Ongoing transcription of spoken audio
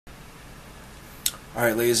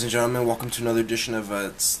Alright, ladies and gentlemen, welcome to another edition of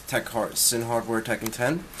Sin Hardware Tekken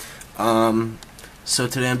 10. So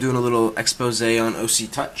today I'm doing a little expose on OC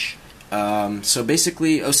Touch. So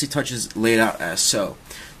basically, OC Touch is laid out as so.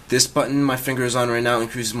 This button my finger is on right now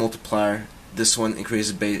increases multiplier. This one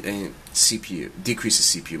increases CPU, decreases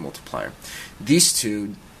CPU multiplier. These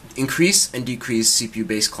two increase and decrease CPU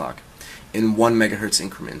base clock in 1 MHz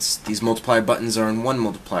increments. These multiplier buttons are in 1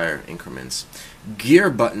 multiplier increments. Gear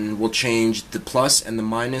button will change the plus and the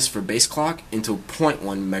minus for base clock into 0.1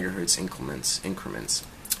 MHz increments.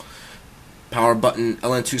 Power button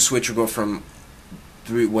LN2 switch will go from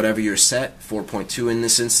whatever you're set, 4.2 in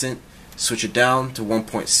this instant, switch it down to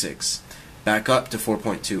 1.6, back up to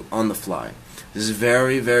 4.2 on the fly. This is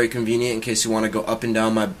very, very convenient in case you want to go up and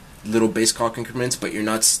down my little base clock increments, but you're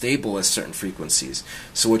not stable at certain frequencies.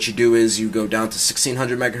 So what you do is you go down to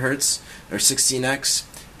 1600 MHz or 16x,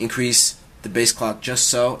 increase the base clock just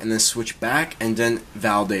so, and then switch back and then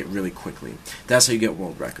validate really quickly. That's how you get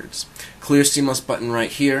world records. Clear Cmos button right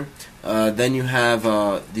here. Then you have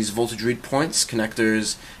these voltage read points,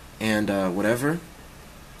 connectors, and whatever.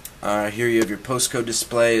 Here you have your postcode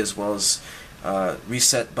display as well as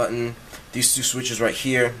reset button. These two switches right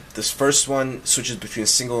here. This first one switches between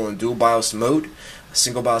single and dual BIOS mode.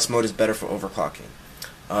 Single BIOS mode is better for overclocking.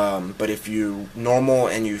 But if you normal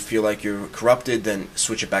and you feel like you're corrupted, then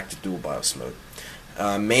switch it back to dual BIOS mode.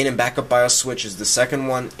 Main and backup BIOS switch is the second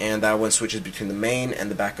one, and that one switches between the main and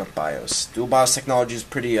the backup BIOS. Dual BIOS technology is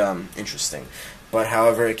pretty interesting, but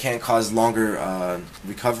however it can cause longer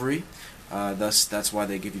recovery. Thus, that's why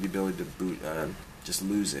they give you the ability to boot, just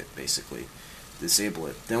lose it basically. Disable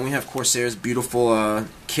it. Then we have Corsair's beautiful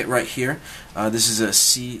kit right here. This is a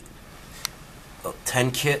C10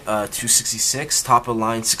 kit, 266, top of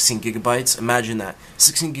line, 16 gigabytes. Imagine that,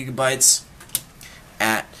 16 gigabytes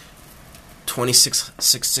at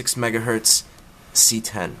 2666 megahertz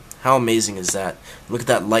C10. How amazing is that? Look at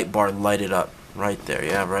that light bar lighted up right there.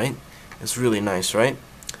 Yeah, right? It's really nice, right?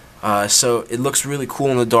 So it looks really cool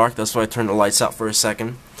in the dark. That's why I turned the lights out for a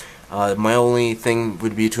second. My only thing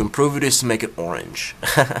would be to improve it is to make it orange.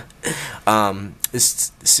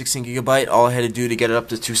 It's 16 gigabyte. All I had to do to get it up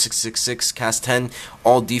to 2666 Cas10,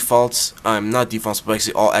 all defaults, not defaults, but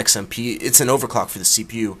actually all XMP. It's an overclock for the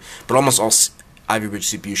CPU, but almost all Ivy Bridge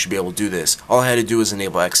CPU should be able to do this. All I had to do was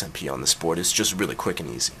enable XMP on this board. It's just really quick and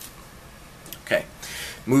easy. Okay,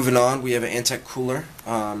 moving on, we have an Antec Khuler.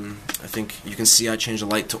 I think you can see I changed the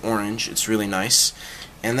light to orange. It's really nice.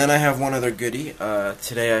 And then I have one other goodie.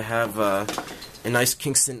 Today I have a nice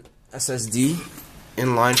Kingston Ssd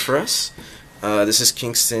in line for us. This is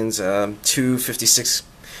Kingston's 256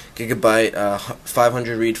 gigabyte,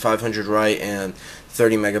 500 read, 500 write, and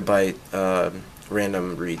 30 megabyte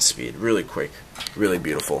random read speed. Really quick, really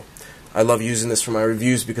beautiful. I love using this for my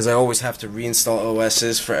reviews because I always have to reinstall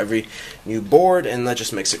OSs for every new board, and that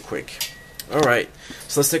just makes it quick. Alright,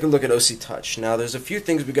 so let's take a look at OC Touch. Now there's a few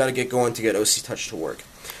things we got to get going to get OC Touch to work.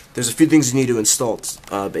 There's a few things you need to install,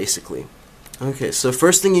 basically. Okay, so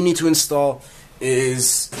first thing you need to install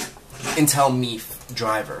is Intel MEF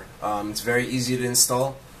driver. It's very easy to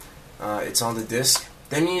install. It's on the disk.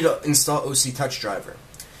 Then you need to install OC Touch driver.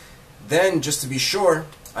 Then, just to be sure,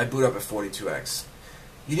 I boot up at 42X.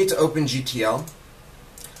 You need to open GTL.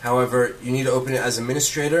 However, you need to open it as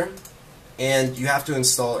administrator, and you have to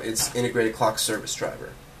install its integrated clock service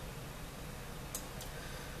driver.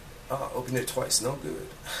 Oh, opened it twice, no good.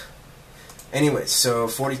 Anyway, so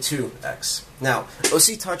 42X. Now,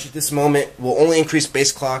 OC Touch at this moment will only increase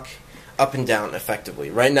base clock up and down effectively.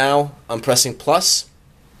 Right now, I'm pressing plus.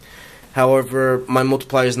 However, my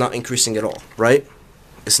multiplier is not increasing at all, right?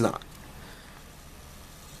 It's not.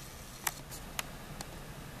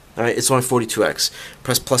 Alright, it's on 42X.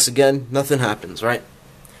 Press plus again, nothing happens, right?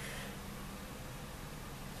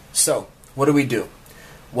 So, what do we do?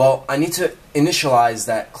 Well, I need to initialize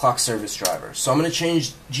that clock service driver. So I'm going to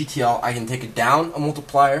change GTL. I can take it down a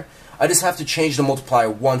multiplier. I just have to change the multiplier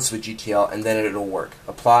once with GTL, and then it'll work.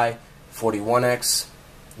 Apply 41X.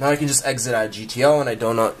 Now I can just exit out of GTL, and I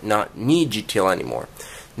do not need GTL anymore.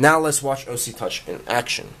 Now let's watch OC Touch in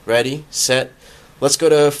action. Ready, set. Let's go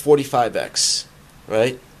to 45X.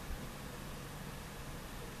 Right?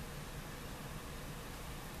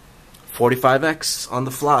 45X on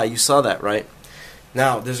the fly. You saw that, right?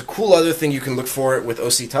 Now, there's a cool other thing you can look for with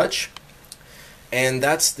OC Touch, and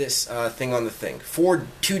that's this thing on the thing.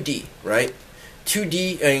 2D, right?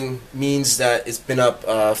 2D means that it's been up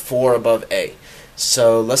 4 above A.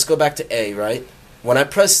 So let's go back to A, right? When I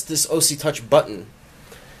press this OC Touch button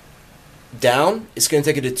down, it's going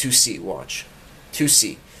to take it to 2C, watch.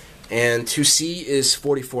 2C. And 2C is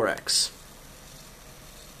 44X.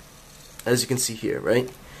 as you can see here, right?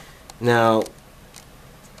 Now,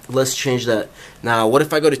 let's change that. Now, what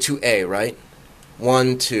if I go to 2A, right?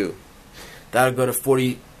 1, 2. That'll go to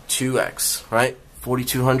 42X, right?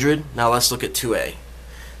 4200. Now let's look at 2A.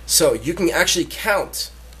 So you can actually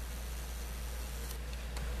count.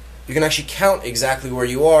 You can actually count exactly where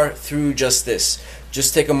you are through just this.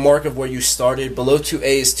 Just take a mark of where you started. Below 2A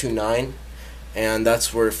is 2.9, and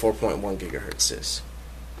that's where 4.1 gigahertz is.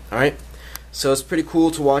 Alright? So it's pretty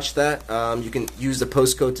cool to watch that. You can use the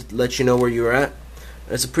postcode to let you know where you're at.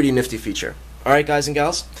 It's a pretty nifty feature. Alright, guys and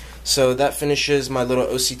gals. So that finishes my little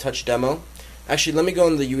OC Touch demo. Actually, let me go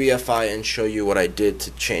into the UEFI and show you what I did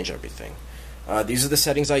to change everything. These are the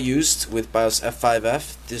settings I used with BIOS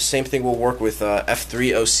F5F. The same thing will work with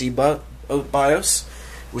F3 OC BIOS,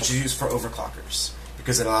 which is used for overclockers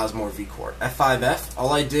because it allows more vCore. F5F,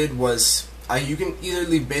 all I did was, you can either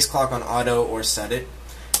leave base clock on auto or set it.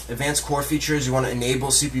 Advanced core features, you want to enable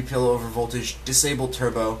CPU pillow over voltage, disable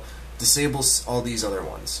turbo, disable all these other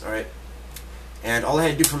ones. Alright? And all I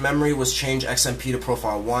had to do for memory was change XMP to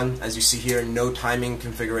profile 1. As you see here, no timing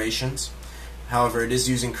configurations. However, it is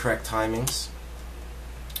using correct timings.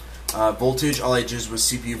 Voltage, all I did was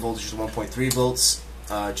CPU voltage is 1.3 volts.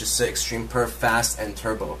 Just set extreme perf, fast, and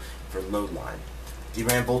turbo for load line.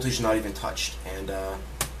 DRAM voltage not even touched. And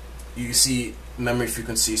you can see memory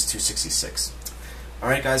frequency is 266.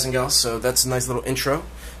 Alright, guys and gals, so that's a nice little intro.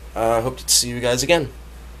 Hope to see you guys again.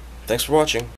 Thanks for watching.